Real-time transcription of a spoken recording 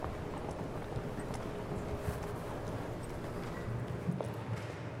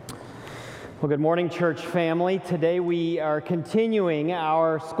Well, good morning, church family. Today we are continuing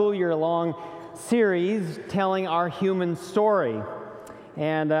our school year-long series telling our human story.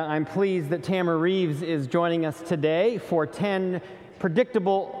 And I'm pleased that Tamara Reeves is joining us today for 10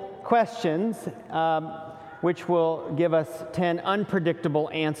 predictable questions, which will give us 10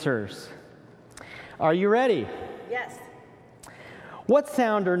 unpredictable answers. Are you ready? Yes. What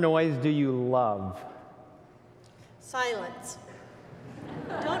sound or noise do you love? Silence.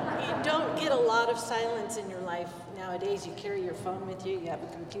 You don't get a lot of silence in your life nowadays. You carry your phone with you, you have a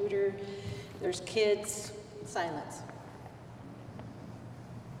computer, there's kids. Silence.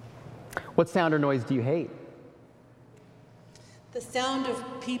 What sound or noise do you hate? The sound of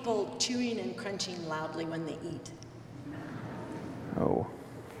people chewing and crunching loudly when they eat. Oh.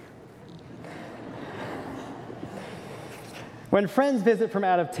 When friends visit from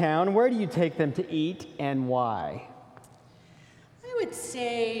out of town, where do you take them to eat and why? I would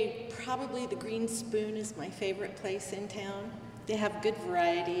say probably the Green Spoon is my favorite place in town. They have good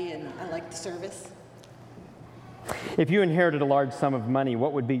variety and I like the service. If you inherited a large sum of money,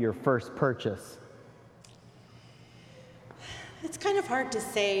 what would be your first purchase? It's kind of hard to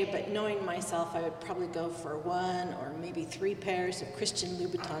say, but knowing myself, I would probably go for 1 or maybe 3 pairs of Christian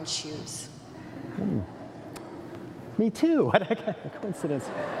Louboutin shoes. Me too. What a coincidence.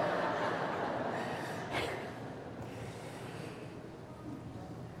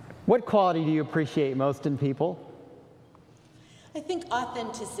 What quality do you appreciate most in people? I think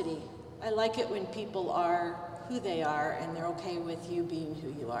authenticity. I like it when people are who they are and they're okay with you being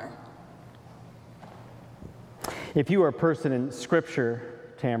who you are. If you were a person in Scripture,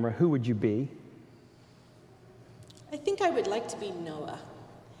 Tamara, who would you be? I think I would like to be Noah.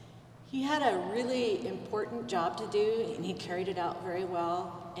 He had a really important job to do, and he carried it out very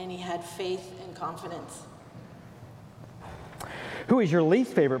well, and he had faith and confidence. Who is your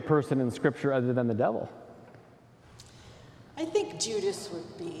least favorite person in Scripture other than the devil? I think Judas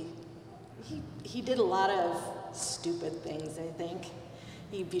would be. He did a lot of stupid things, I think.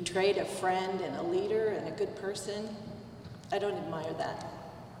 He betrayed a friend and a leader and a good person. I don't admire that.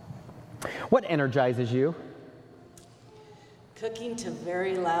 What energizes you? Cooking to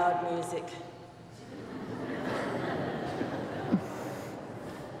very loud music.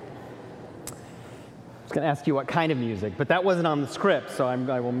 I was going to ask you what kind of music, but that wasn't on the script, so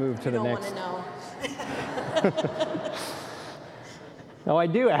I will move to the next. You don't want to know. No, I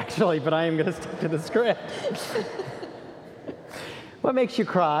do actually, but I am going to stick to the script. What makes you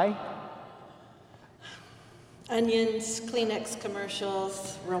cry? Onions, Kleenex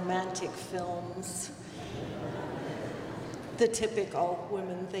commercials, romantic films. The typical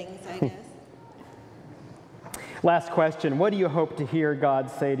women things, I guess. Last question. What do you hope to hear God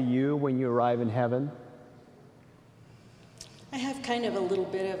say to you when you arrive in heaven? I have kind of a little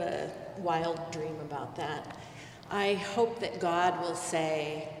bit of a wild dream about that. I hope that God will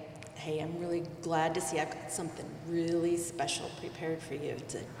say, hey, I'm really glad to see I've got something really special prepared for you.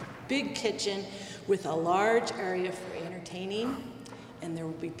 It's a big kitchen with a large area for entertaining, and there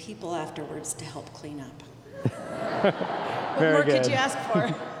will be people afterwards to help clean up. What more could you ask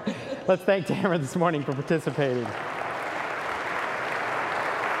for? Let's thank Tamara this morning for participating.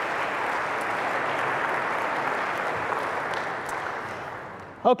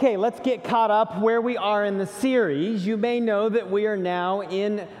 Okay, let's get caught up where we are in the series. You may know that we are now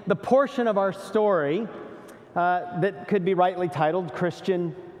in the portion of our story that could be rightly titled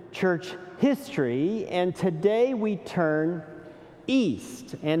Christian Church History, and today we turn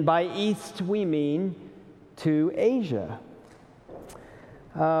east, and by east we mean to Asia.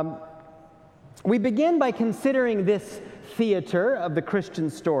 We begin by considering this theater of the Christian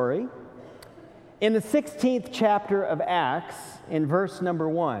story in the 16th chapter of Acts, in verse number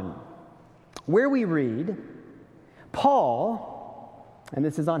 1, where we read, Paul, and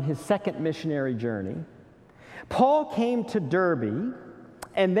this is on his second missionary journey, Paul came to Derbe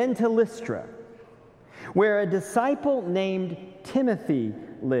and then to Lystra, where a disciple named Timothy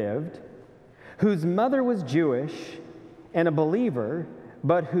lived, whose mother was Jewish and a believer,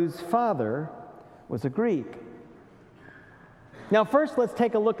 but whose father was a Greek. Now, first, let's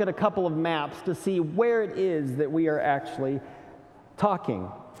take a look at a couple of maps to see where it is that we are actually talking.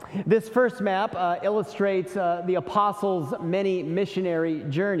 This first map illustrates the apostles' many missionary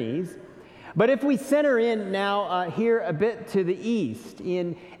journeys. But if we center in now here a bit to the east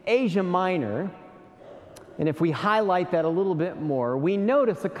in Asia Minor, and if we highlight that a little bit more, we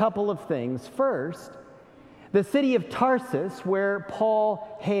notice a couple of things. First, the city of Tarsus, where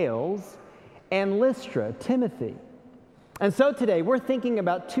Paul hails, and Lystra, Timothy. And so today we're thinking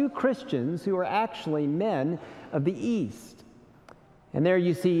about two Christians who are actually men of the East. And there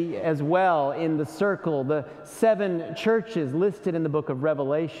you see as well in the circle the 7 churches listed in the book of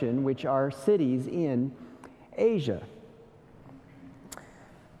Revelation, which are cities in Asia.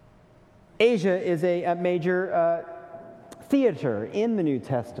 Asia is a major theater in the New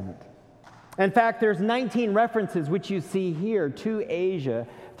Testament. In fact, there's 19 references which you see here to Asia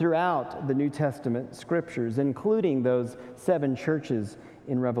throughout the New Testament scriptures, including those 7 churches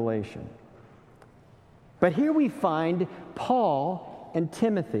in Revelation. But here we find Paul and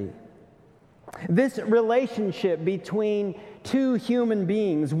Timothy. This relationship between 2 human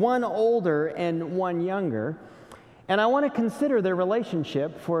beings, one older and one younger. And I want to consider their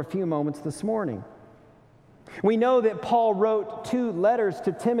relationship for a few moments this morning. We know that Paul wrote 2 letters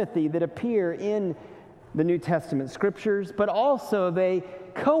to Timothy that appear in the New Testament scriptures, but also they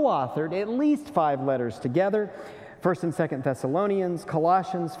co-authored at least 5 letters together: 1st and 2nd Thessalonians,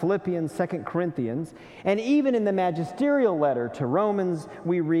 Colossians, Philippians, 2nd Corinthians, and even in the magisterial letter to Romans,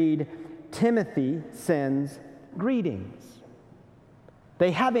 we read, Timothy sends greetings.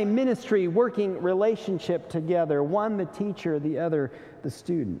 They have a ministry working relationship together, one the teacher, the other the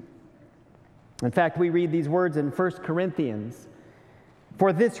student. In fact, we read these words in 1 Corinthians.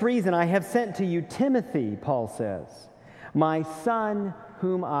 For this reason I have sent to you Timothy, Paul says, my son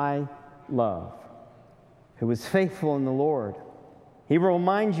whom I love, who is faithful in the Lord. He will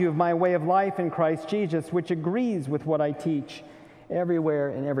remind you of my way of life in Christ Jesus, which agrees with what I teach everywhere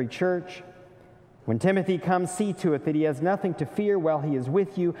in every church. When Timothy comes, see to it that he has nothing to fear while he is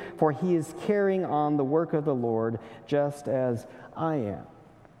with you, for he is carrying on the work of the Lord just as I am.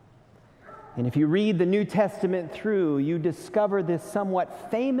 And if you read the New Testament through, you discover this somewhat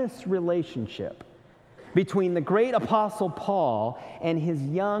famous relationship between the great apostle Paul and his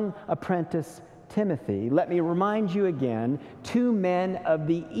young apprentice Timothy. Let me remind you again, 2 men of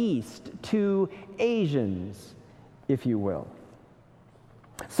the East, 2 Asians, if you will.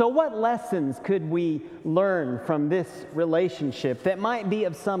 So what lessons could we learn from this relationship that might be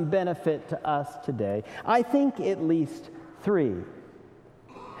of some benefit to us today? I think at least 3.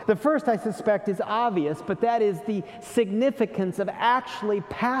 The first, I suspect, is obvious, but that is the significance of actually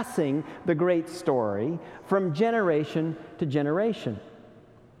passing the great story from generation to generation.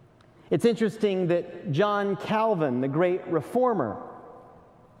 It's interesting that John Calvin, the great reformer,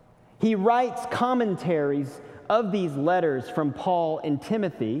 he writes commentaries of these letters from Paul and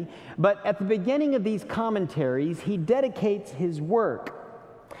Timothy, but at the beginning of these commentaries, he dedicates his work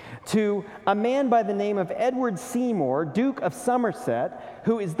to a man by the name of Edward Seymour, Duke of Somerset,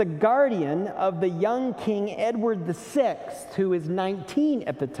 who is the guardian of the young King Edward VI, who is 19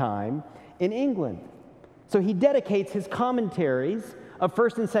 at the time in England. So he dedicates his commentaries of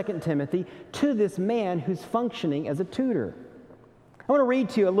 1st and 2nd Timothy to this man who's functioning as a tutor. I want to read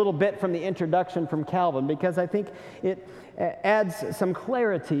to you a little bit from the introduction from Calvin because I think it adds some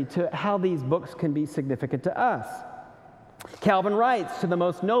clarity to how these books can be significant to us. Calvin writes, to the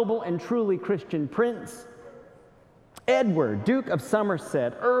most noble and truly Christian prince, Edward, Duke of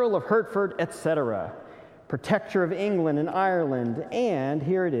Somerset, Earl of Hertford, etc., Protector of England and Ireland, and,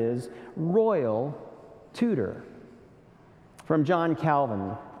 here it is, Royal Tutor. From John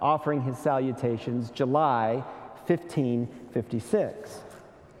Calvin, offering his salutations, July 1556.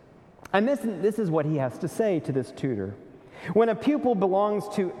 And this is what he has to say to this tutor. When a pupil belongs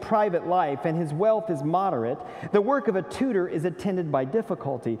to private life and his wealth is moderate, the work of a tutor is attended by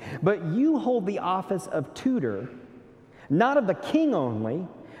difficulty. But you hold the office of tutor, not of the king only,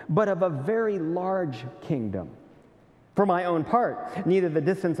 but of a very large kingdom. For my own part, neither the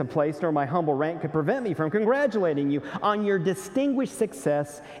distance of place nor my humble rank could prevent me from congratulating you on your distinguished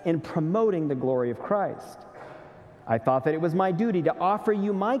success in promoting the glory of Christ. I thought that it was my duty to offer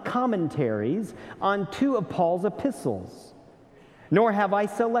you my commentaries on 2 of Paul's epistles. Nor have I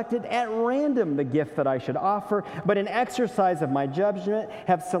selected at random the gift that I should offer, but in exercise of my judgment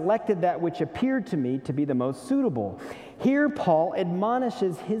have selected that which appeared to me to be the most suitable. Here Paul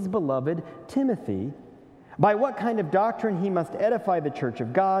admonishes his beloved Timothy by what kind of doctrine he must edify the church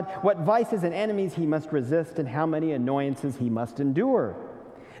of God, what vices and enemies he must resist, and how many annoyances he must endure.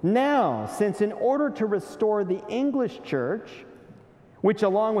 Now, since in order to restore the English church, which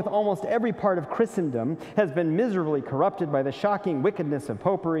along with almost every part of Christendom has been miserably corrupted by the shocking wickedness of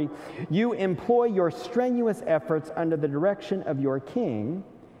popery, you employ your strenuous efforts under the direction of your king,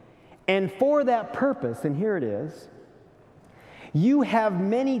 and for that purpose, and here it is, you have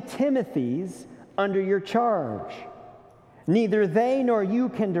many Timothys under your charge. Neither they nor you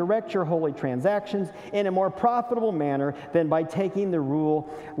can direct your holy transactions in a more profitable manner than by taking the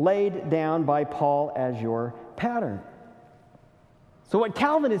rule laid down by Paul as your pattern. So what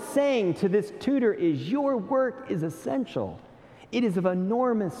Calvin is saying to this tutor is your work is essential It is of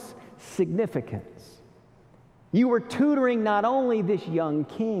enormous significance. You were tutoring not only this young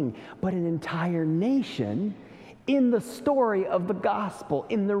king, but an entire nation in the story of the gospel,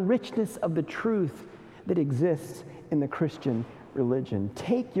 in the richness of the truth that exists in the Christian religion.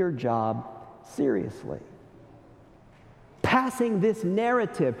 Take your job seriously. Passing this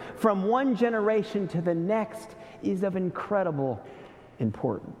narrative from one generation to the next is of incredible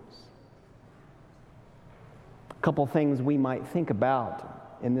importance. A couple things we might think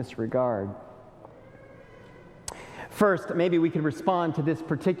about in this regard. First, maybe we could respond to this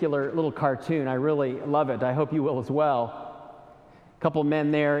particular little cartoon. I really love it. I hope you will as well. A couple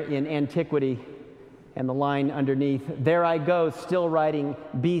men there in antiquity, and the line underneath, "There I go, still writing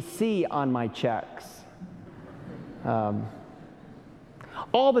BC on my checks."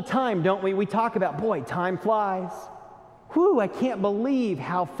 All the time, don't we? We talk about, boy, time flies. Whew, I can't believe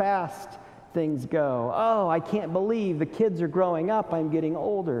how fast things go. Oh, I can't believe the kids are growing up. I'm getting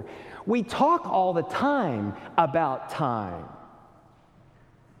older. We talk all the time about time.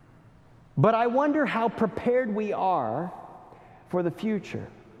 But I wonder how prepared we are for the future.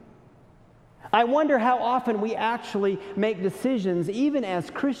 I wonder how often we actually make decisions, even as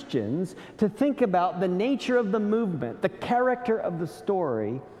Christians, to think about the nature of the movement, the character of the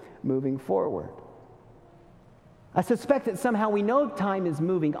story moving forward. I suspect that somehow we know time is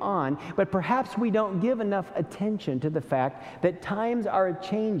moving on, but perhaps we don't give enough attention to the fact that times are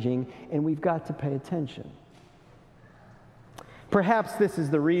changing and we've got to pay attention. Perhaps this is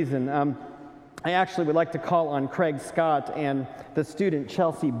the reason. I actually would like to call on Craig Scott and the student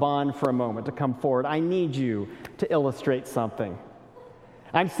Chelsea Bond for a moment to come forward. I need you to illustrate something.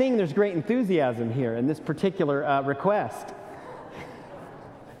 I'm seeing there's great enthusiasm here in this particular request.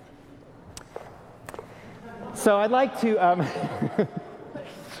 So I'd like to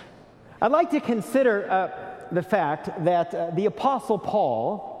consider the fact that the Apostle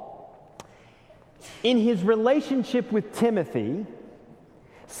Paul, in his relationship with Timothy,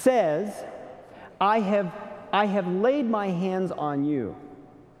 says, I have laid my hands on you,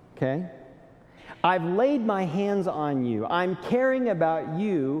 okay? I've laid my hands on you. I'm caring about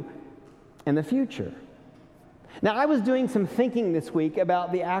you and the future. Now, I was doing some thinking this week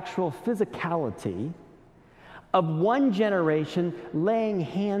about the actual physicality of one generation laying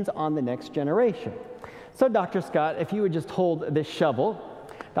hands on the next generation. So, Dr. Scott, if you would just hold this shovel.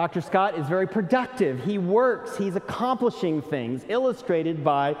 Dr. Scott is very productive. He works. He's accomplishing things, illustrated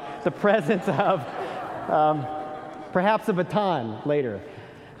by the presence of perhaps a baton later.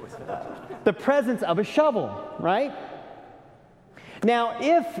 The presence of a shovel, right? Now,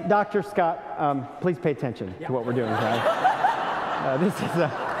 if Dr. Scott, please pay attention to what we're doing, right? This is a,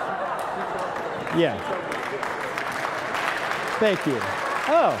 yeah. Thank you.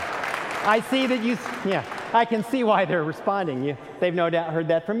 Oh, I see that you, yeah, I can see why they're responding. They've no doubt heard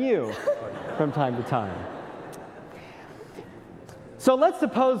that from you from time to time. So let's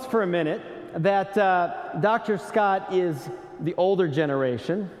suppose for a minute that Dr. Scott is the older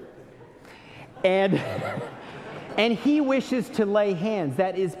generation, and he wishes to lay hands,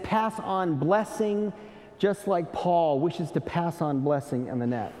 that is, pass on blessing, just like Paul wishes to pass on blessing on the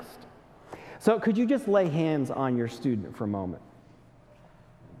next. So could you just lay hands on your student for a moment?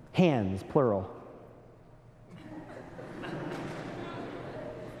 Hands, plural.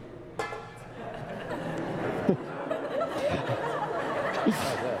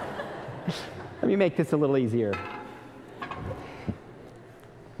 Let me make this a little easier.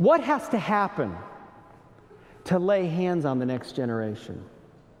 What has to happen to lay hands on the next generation?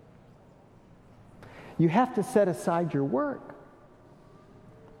 You have to set aside your work.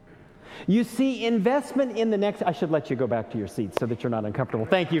 You see, investment in the next... I should let you go back to your seats so that you're not uncomfortable.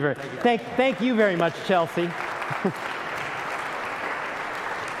 Thank you very much, Chelsea.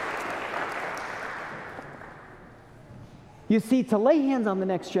 You see, to lay hands on the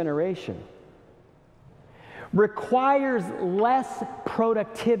next generation requires less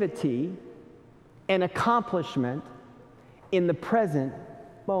productivity and accomplishment in the present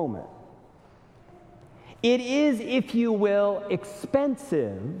moment. It is, if you will,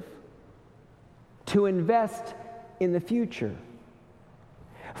 expensive to invest in the future,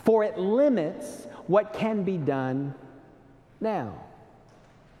 for it limits what can be done now.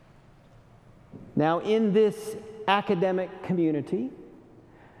 Now, in this academic community,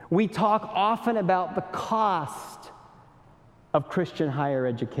 we talk often about the cost of Christian higher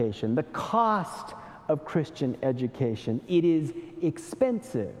education, the cost of Christian education. It is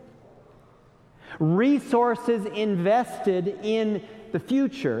expensive. Resources invested in the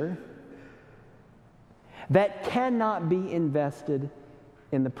future that cannot be invested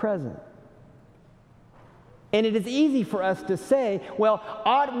in the present. And it is easy for us to say, well,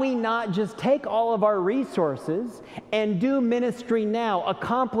 ought we not just take all of our resources and do ministry now,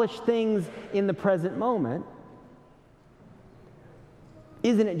 accomplish things in the present moment?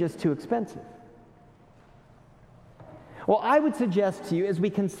 Isn't it just too expensive? Well, I would suggest to you, as we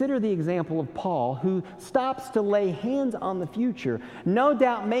consider the example of Paul, who stops to lay hands on the future, no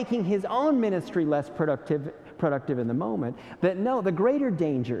doubt making his own ministry less productive in the moment, that no, the greater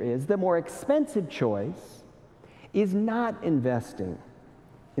danger is, the more expensive choice is not investing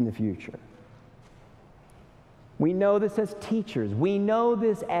in the future. We know this as teachers. We know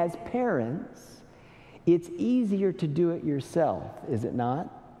this as parents. It's easier to do it yourself, is it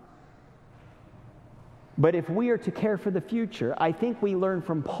not? But if we are to care for the future, I think we learn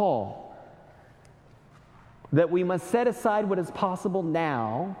from Paul that we must set aside what is possible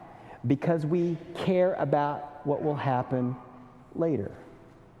now because we care about what will happen later.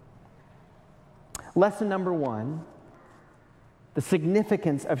 Lesson number 1, the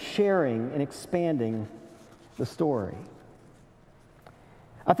significance of sharing and expanding the story.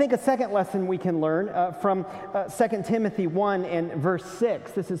 I think a second lesson we can learn from 2 Timothy 1 and verse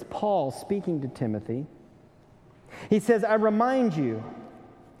 6. This is Paul speaking to Timothy. He says, I remind you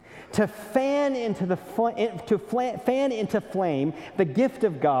to fan into flame the gift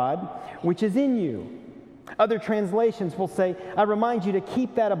of God which is in you. Other translations will say, I remind you to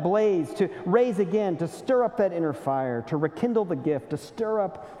keep that ablaze, to raise again, to stir up that inner fire, to rekindle the gift, to stir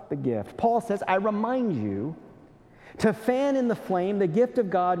up the gift. Paul says, I remind you to fan in the flame the gift of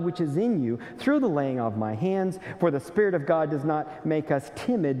God which is in you through the laying of my hands, for the Spirit of God does not make us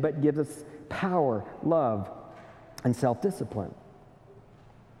timid, but gives us power, love, and self-discipline.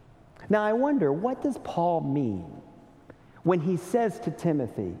 Now I wonder, what does Paul mean when he says to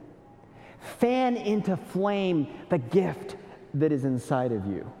Timothy, fan into flame the gift that is inside of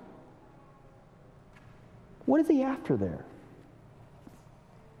you? What is he after there?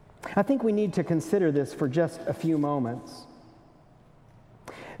 I think we need to consider this for just a few moments.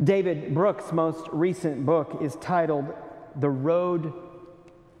 David Brooks' most recent book is titled The Road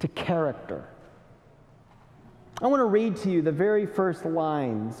to Character. I want to read to you the very first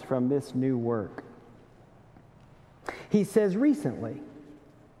lines from this new work. He says, recently,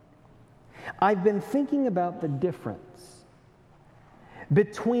 I've been thinking about the difference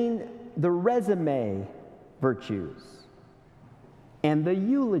between the resume virtues and the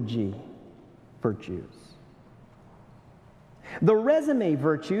eulogy virtues. The resume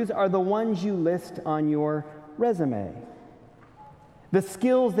virtues are the ones you list on your resume. The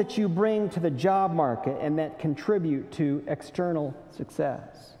skills that you bring to the job market and that contribute to external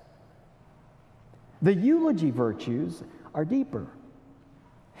success. The eulogy virtues are deeper.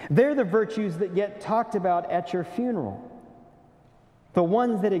 They're the virtues that get talked about at your funeral. The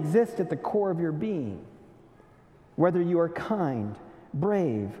ones that exist at the core of your being. Whether you are kind,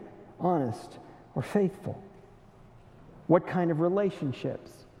 brave, honest, or faithful. What kind of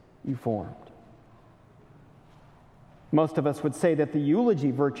relationships you formed. Most of us would say that the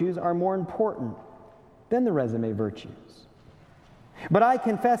eulogy virtues are more important than the resume virtues. But I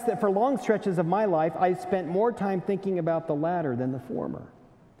confess that for long stretches of my life, I spent more time thinking about the latter than the former.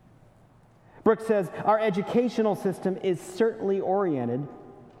 Brooks says, our educational system is certainly oriented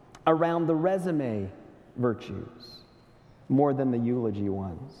around the resume virtues more than the eulogy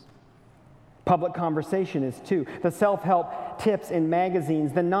ones. Public conversation is too. The self-help tips in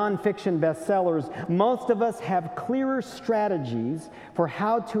magazines, the nonfiction bestsellers, most of us have clearer strategies for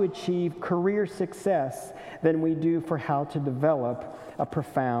how to achieve career success than we do for how to develop a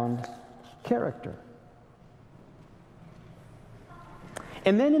profound character.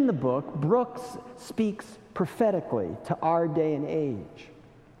 And then in the book, Brooks speaks prophetically to our day and age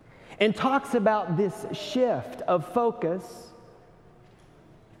and talks about this shift of focus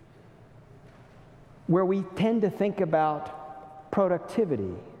where we tend to think about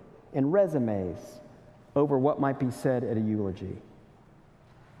productivity and resumes over what might be said at a eulogy.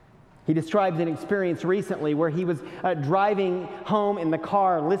 He describes an experience recently where he was driving home in the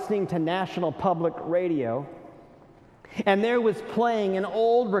car listening to National Public Radio, and there was playing an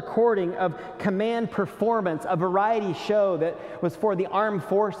old recording of Command Performance, a variety show that was for the armed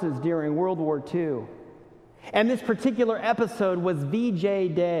forces during World War II. And this particular episode was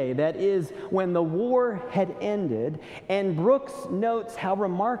VJ Day, that is, when the war had ended, and Brooks notes how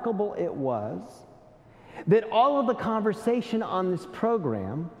remarkable it was that all of the conversation on this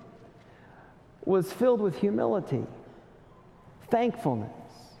program was filled with humility, thankfulness,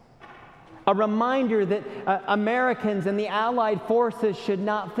 a reminder that Americans and the Allied forces should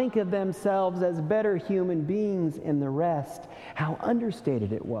not think of themselves as better human beings than the rest, how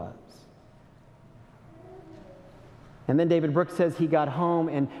understated it was. And then David Brooks says he got home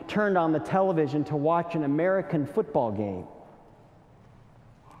and turned on the television to watch an American football game.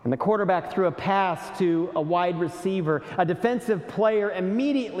 And the quarterback threw a pass to a wide receiver. A defensive player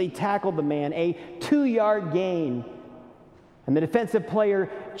immediately tackled the man, a 2-yard gain. And the defensive player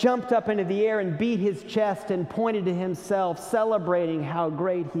jumped up into the air and beat his chest and pointed to himself, celebrating how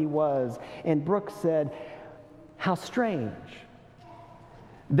great he was. And Brooks said, how strange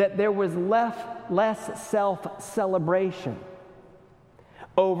that there was less self-celebration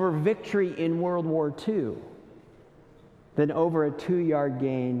over victory in World War II than over a 2-yard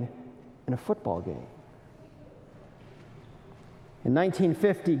gain in a football game. In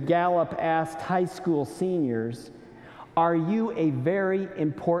 1950, Gallup asked high school seniors, are you a very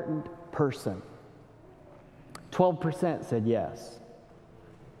important person? 12% said yes.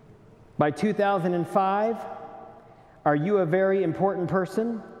 By 2005, are you a very important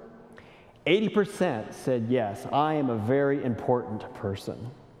person? 80% said yes, I am a very important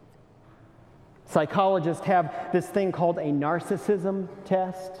person. Psychologists have this thing called a narcissism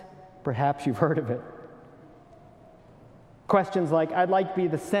test. Perhaps you've heard of it. Questions like, I'd like to be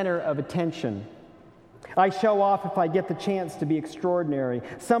the center of attention. I show off if I get the chance to be extraordinary.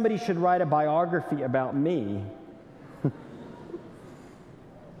 Somebody should write a biography about me.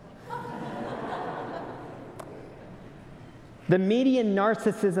 The median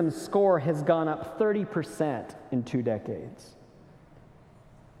narcissism score has gone up 30% in 2 decades.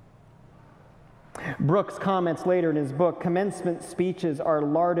 Brooks comments later in his book, commencement speeches are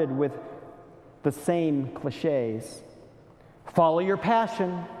larded with the same cliches. Follow your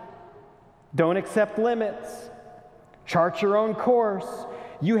passion. Don't accept limits. Chart your own course.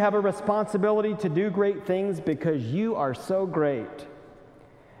 You have a responsibility to do great things because you are so great.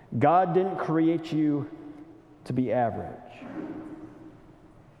 God didn't create you to be average.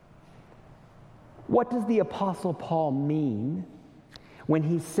 What does the Apostle Paul mean when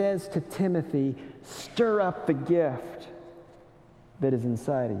he says to Timothy, stir up the gift that is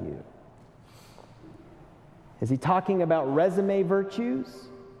inside of you? Is he talking about resume virtues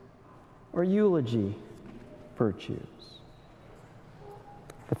or eulogy virtues?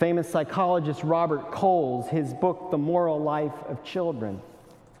 The famous psychologist Robert Coles, his book, The Moral Life of Children.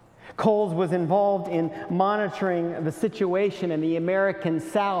 Coles was involved in monitoring the situation in the American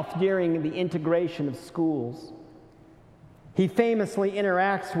South during the integration of schools. He famously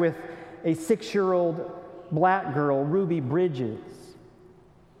interacts with a 6-year-old black girl, Ruby Bridges,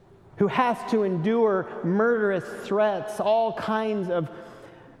 who has to endure murderous threats, all kinds of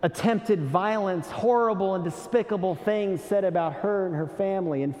attempted violence, horrible and despicable things said about her and her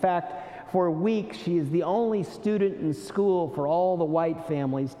family. In fact, for weeks, she is the only student in school for all the white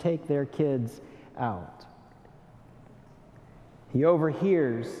families take their kids out. He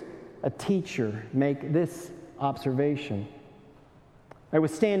overhears a teacher make this observation. I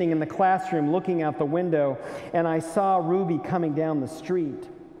was standing in the classroom looking out the window, and I saw Ruby coming down the street.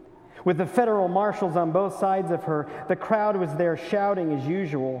 With the federal marshals on both sides of her, the crowd was there shouting as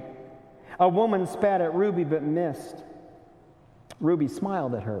usual. A woman spat at Ruby but missed. Ruby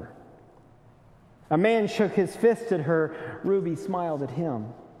smiled at her. A man shook his fist at her. Ruby smiled at him.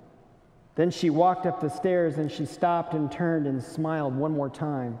 Then she walked up the stairs and she stopped and turned and smiled one more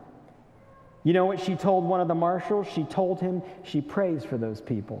time. You know what she told one of the marshals? She told him she prays for those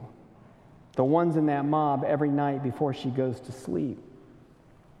people, the ones in that mob, every night before she goes to sleep.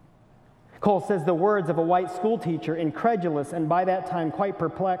 Cole says the words of a white schoolteacher, incredulous and by that time quite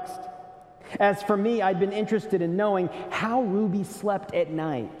perplexed. As for me, I'd been interested in knowing how Ruby slept at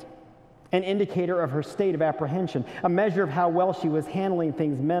night, an indicator of her state of apprehension, a measure of how well she was handling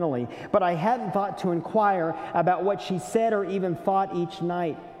things mentally. But I hadn't thought to inquire about what she said or even thought each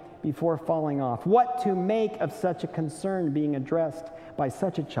night before falling off. What to make of such a concern being addressed by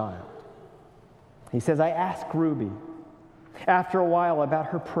such a child? He says, I asked Ruby, after a while, about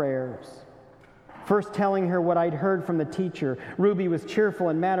her prayers. First telling her what I'd heard from the teacher. Ruby was cheerful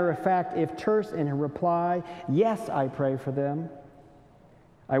and matter-of-fact, if terse in her reply. Yes, I pray for them.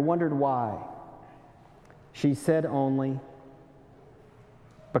 I wondered why. She said only,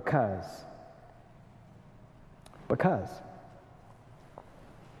 because. Because.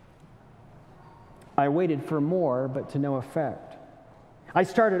 I waited for more, but to no effect. I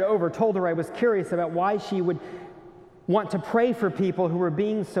started over, told her I was curious about why she would want to pray for people who were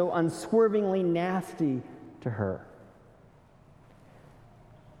being so unswervingly nasty to her.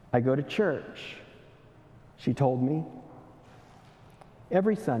 I go to church, she told me,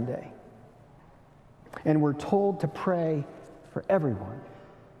 every Sunday. And we're told to pray for everyone,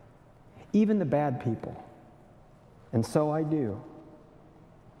 even the bad people. And so I do.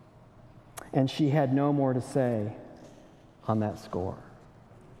 And she had no more to say on that score.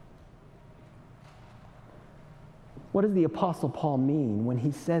 What does the Apostle Paul mean when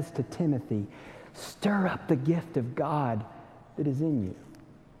he says to Timothy, stir up the gift of God that is in you?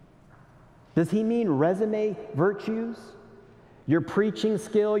 Does he mean resume virtues? Your preaching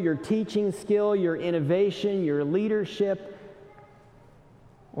skill, your teaching skill, your innovation, your leadership?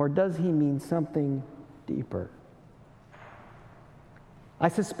 Or does he mean something deeper? I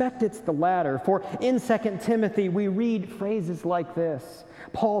suspect it's the latter, for in 2 Timothy we read phrases like this.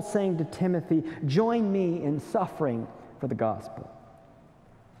 Paul saying to Timothy, join me in suffering for the gospel.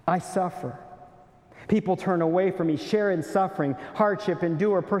 I suffer. People turn away from me, share in suffering, hardship,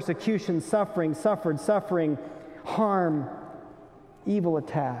 endure, persecution, suffering, harm, evil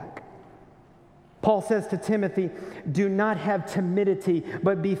attack. Paul says to Timothy, do not have timidity,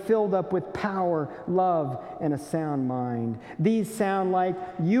 but be filled up with power, love, and a sound mind. These sound like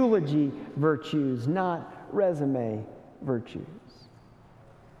eulogy virtues, not resume virtues.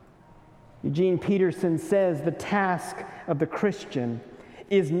 Eugene Peterson says the task of the Christian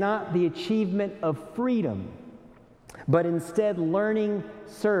is not the achievement of freedom, but instead learning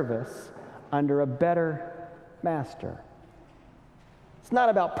service under a better master. It's not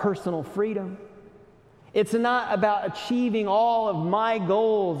about personal freedom. It's not about achieving all of my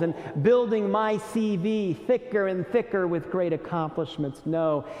goals and building my CV thicker and thicker with great accomplishments.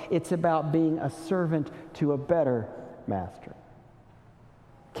 No, it's about being a servant to a better master.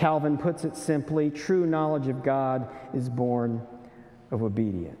 Calvin puts it simply, true knowledge of God is born of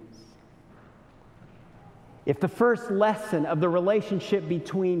obedience. If the first lesson of the relationship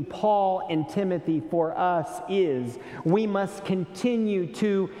between Paul and Timothy for us is we must continue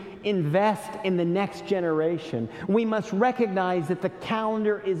to invest in the next generation, we must recognize that the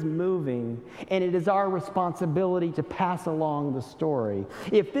calendar is moving and it is our responsibility to pass along the story.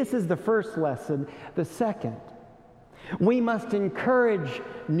 If this is the first lesson, the second, we must encourage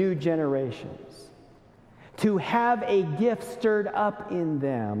new generations to have a gift stirred up in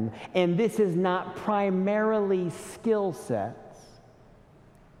them, and this is not primarily skill sets.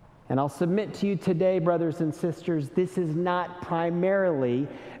 And I'll submit to you today, brothers and sisters, this is not primarily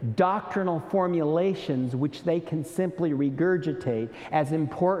doctrinal formulations which they can simply regurgitate, as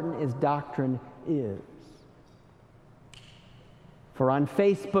important as doctrine is. For on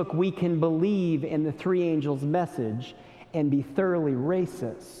Facebook, we can believe in the three angels' message and be thoroughly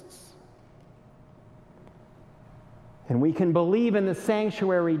racists. And we can believe in the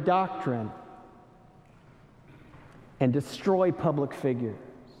sanctuary doctrine and destroy public figures.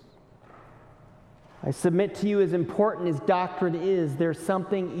 I submit to you, as important as doctrine is, there's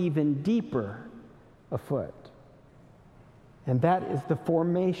something even deeper afoot. And that is the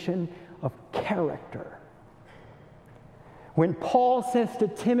formation of character. When Paul says to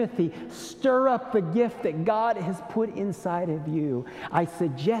Timothy, stir up the gift that God has put inside of you, I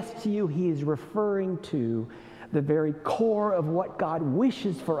suggest to you he is referring to the very core of what God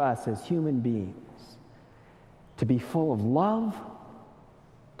wishes for us as human beings. To be full of love,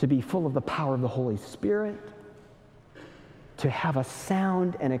 to be full of the power of the Holy Spirit, to have a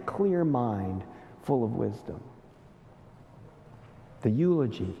sound and a clear mind full of wisdom. The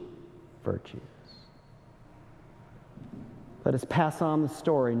eulogy virtues. Let us pass on the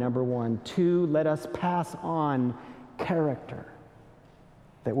story, number one. Two, let us pass on character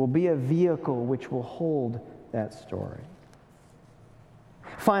that will be a vehicle which will hold that story.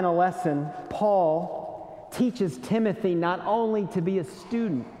 Final lesson, Paul teaches Timothy not only to be a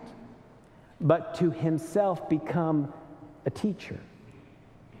student, but to himself become a teacher,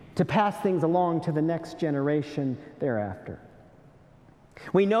 to pass things along to the next generation thereafter.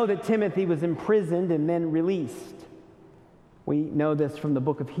 We know that Timothy was imprisoned and then released. We know this from the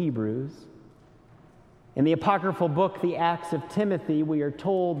book of Hebrews. In the apocryphal book, the Acts of Timothy, we are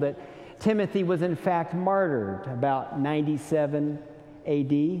told that Timothy was in fact martyred about 97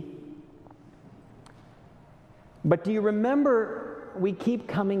 AD. But do you remember, we keep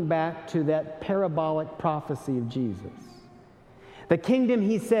coming back to that parabolic prophecy of Jesus. The kingdom,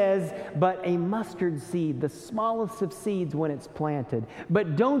 he says, but a mustard seed, the smallest of seeds when it's planted.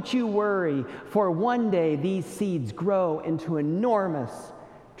 But don't you worry, for one day these seeds grow into enormous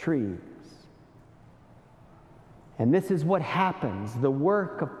trees. And this is what happens, the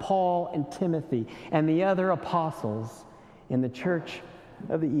work of Paul and Timothy and the other apostles in the church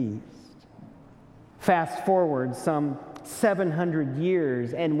of the East. Fast forward some 700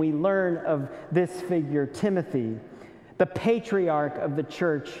 years, and we learn of this figure, Timothy, the patriarch of the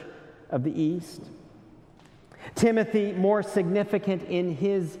church of the East. Timothy, more significant in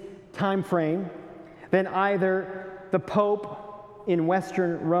his time frame than either the Pope in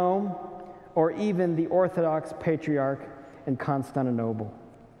Western Rome or even the Orthodox Patriarch and Constantinople.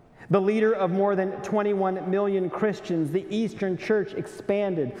 The leader of more than 21 million Christians, the Eastern Church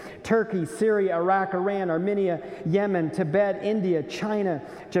expanded. Turkey, Syria, Iraq, Iran, Armenia, Yemen, Tibet, India, China,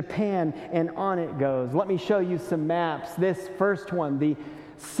 Japan, and on it goes. Let me show you some maps. This first one, the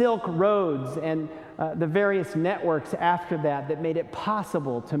Silk Roads and the various networks after that made it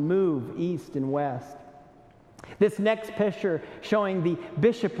possible to move east and west. This next picture showing the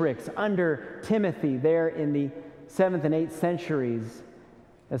bishoprics under Timothy there in the 7th and 8th centuries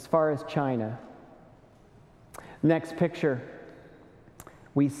as far as China. Next picture,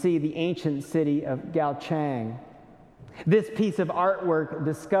 we see the ancient city of Gaochang. This piece of artwork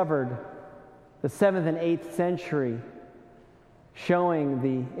discovered the 7th and 8th century, showing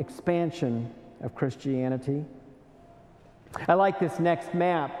the expansion of Christianity. I like this next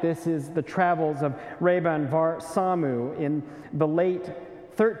map. This is the travels of Rabban Var Samu in the late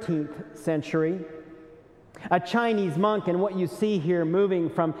 13th century. A Chinese monk, and what you see here moving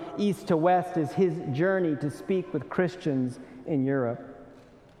from east to west is his journey to speak with Christians in Europe.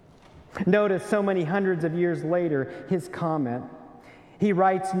 Notice so many hundreds of years later, his comment. He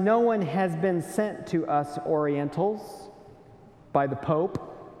writes, "No one has been sent to us Orientals by the Pope.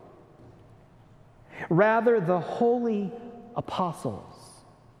 Rather, the holy apostles,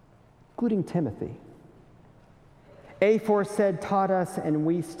 including Timothy, aforesaid taught us, and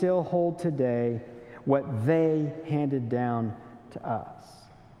we still hold today what they handed down to us."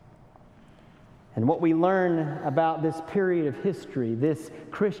 And what we learn about this period of history, this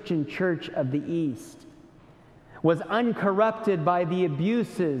Christian church of the East, was uncorrupted by the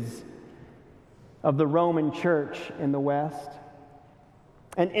abuses of the Roman church in the West.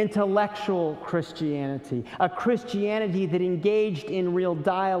 An intellectual Christianity, a Christianity that engaged in real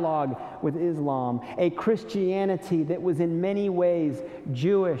dialogue with Islam, a Christianity that was in many ways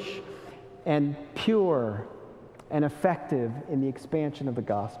Jewish and pure and effective in the expansion of the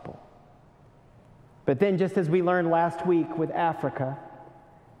gospel. But then, just as we learned last week with Africa,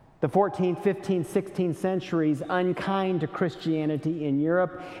 the 14th, 15th, 16th centuries unkind to Christianity in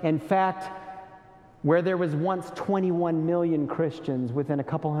Europe. In fact, where there was once 21 million Christians, within a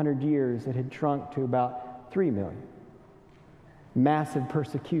couple hundred years it had shrunk to about 3 million. Massive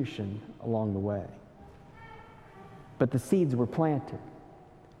persecution along the way. But the seeds were planted.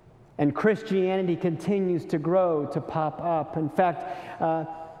 And Christianity continues to grow, to pop up. In fact,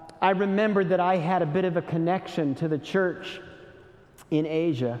 I remembered that I had a bit of a connection to the church in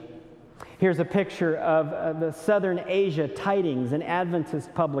Asia. Here's a picture of the Southern Asia Tidings, an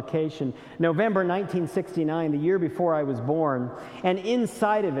Adventist publication, November 1969, the year before I was born. And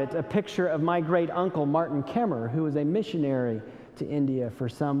inside of it, a picture of my great uncle, Martin Kemmer, who was a missionary to India for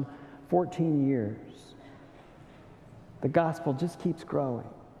some 14 years. The gospel just keeps growing.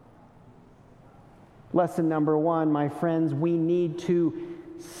 Lesson number one, my friends, we need to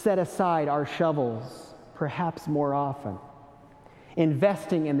set aside our shovels, perhaps more often,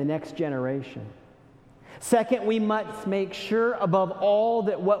 investing in the next generation. Second, we must make sure above all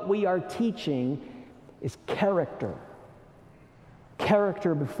that what we are teaching is character.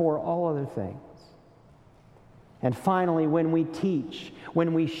 Character before all other things. And finally, when we teach,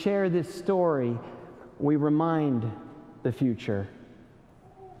 when we share this story, we remind the future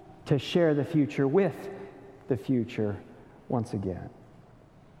to share the future with the future once again.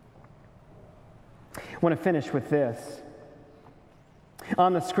 I want to finish with this.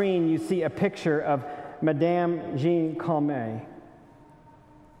 On the screen, you see a picture of Madame Jeanne Calment.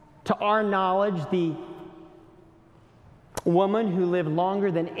 To our knowledge, the woman who lived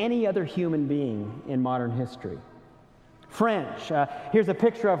longer than any other human being in modern history. French. Here's a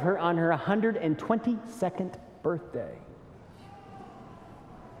picture of her on her 122nd birthday.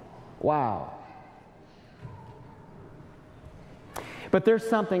 Wow. But there's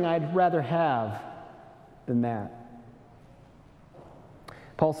something I'd rather have than that.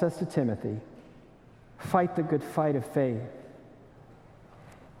 Paul says to Timothy, fight the good fight of faith.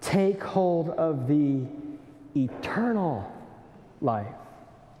 Take hold of the eternal life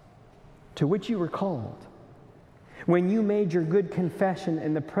to which you were called when you made your good confession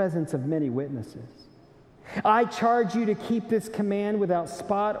in the presence of many witnesses. I charge you to keep this command without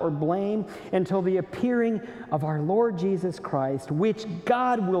spot or blame until the appearing of our Lord Jesus Christ, which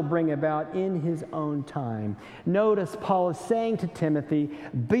God will bring about in his own time. Notice Paul is saying to Timothy,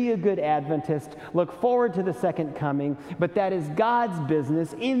 be a good Adventist, look forward to the second coming, but that is God's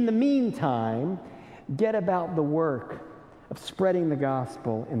business. In the meantime, get about the work of spreading the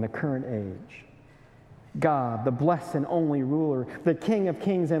gospel in the current age. God, the blessed and only ruler, the King of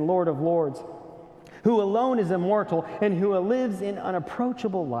kings and Lord of lords, who alone is immortal and who lives in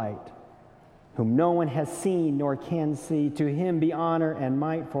unapproachable light, whom no one has seen nor can see. To him be honor and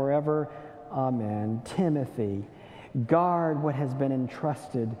might forever. Amen. Timothy, guard what has been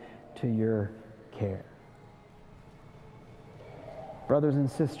entrusted to your care. Brothers and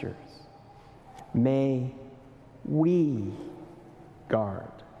sisters, may we guard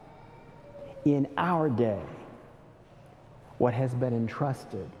in our day what has been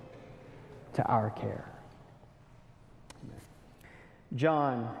entrusted to our care. Amen.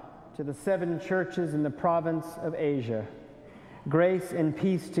 John, to the 7 churches in the province of Asia, grace and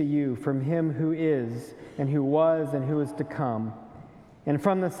peace to you from him who is, and who was, and who is to come, and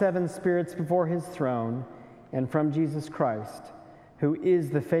from the 7 spirits before his throne, and from Jesus Christ, who is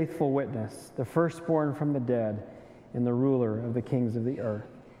the faithful witness, the firstborn from the dead, and the ruler of the kings of the earth.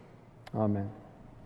 Amen.